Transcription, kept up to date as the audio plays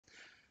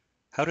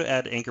How to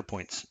add anchor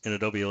points in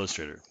Adobe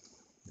Illustrator.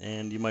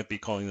 And you might be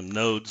calling them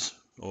nodes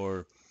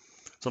or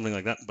something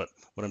like that, but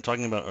what I'm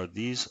talking about are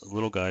these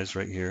little guys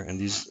right here, and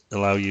these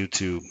allow you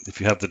to,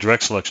 if you have the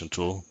direct selection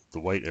tool, the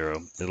white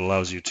arrow, it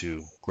allows you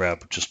to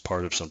grab just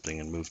part of something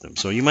and move them.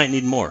 So you might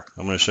need more.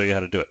 I'm going to show you how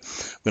to do it.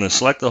 I'm going to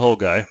select the whole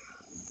guy,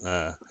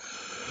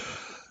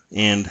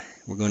 and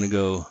we're going to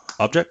go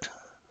Object,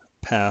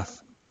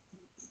 Path,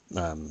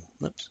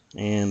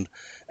 and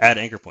add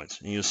anchor points.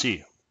 And you'll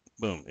see,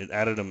 boom, it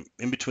added them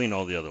in between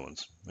all the other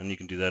ones. And you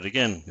can do that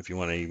again if you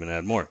want to even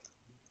add more.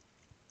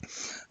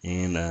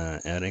 And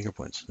add anchor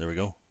points. There we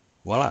go.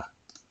 Voila.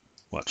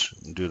 Watch.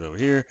 Do it over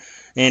here.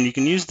 And you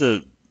can use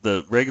the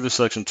regular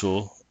selection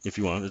tool if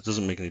you want. It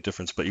doesn't make any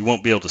difference, but you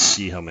won't be able to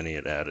see how many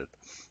it added.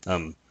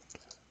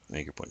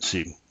 Anchor points.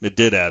 See, it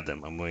did add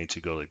them. I'm going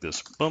to go like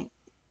this. Boom.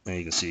 And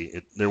you can see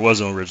it. There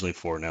was originally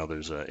 4. Now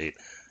there's 8.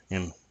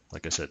 And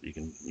like I said, you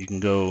can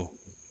go.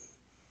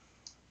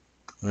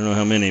 I don't know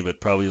how many, but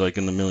probably like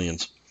in the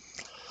millions.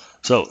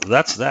 So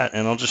that's that.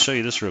 And I'll just show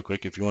you this real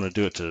quick. If you want to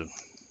do it to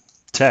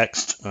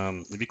text,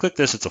 if you click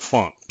this, it's a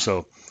font.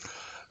 So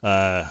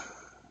not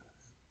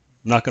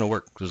going to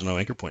work. There's no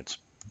anchor points.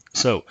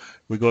 So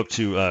we go up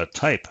to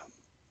type,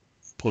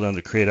 pull down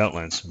to create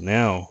outlines.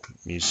 Now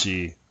you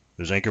see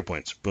there's anchor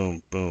points.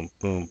 Boom, boom,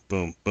 boom,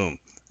 boom, boom.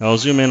 Now I'll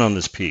zoom in on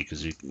this P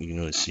because you can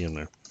really see them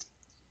there.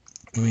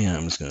 Yeah,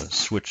 I'm just going to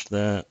switch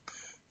that.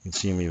 You can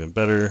see them even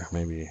better.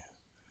 Maybe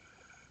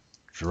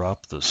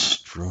drop the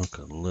stroke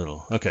a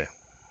little. Okay.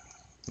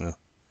 Yeah.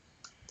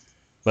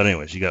 But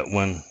anyways, you got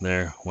one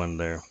there, one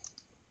there,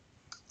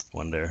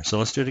 one there. So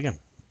let's do it again.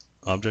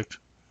 Object,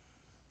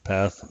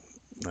 path,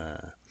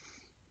 add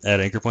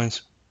anchor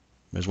points.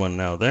 There's one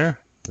now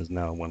there. There's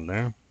now one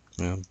there.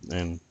 Yeah,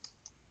 and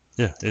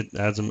yeah, it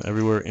adds them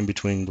everywhere in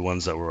between the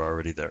ones that were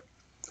already there.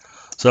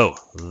 So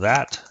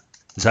that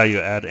is how you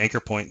add anchor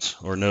points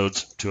or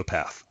nodes to a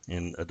path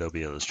in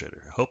Adobe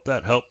Illustrator. Hope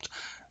that helped.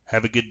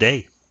 Have a good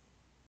day.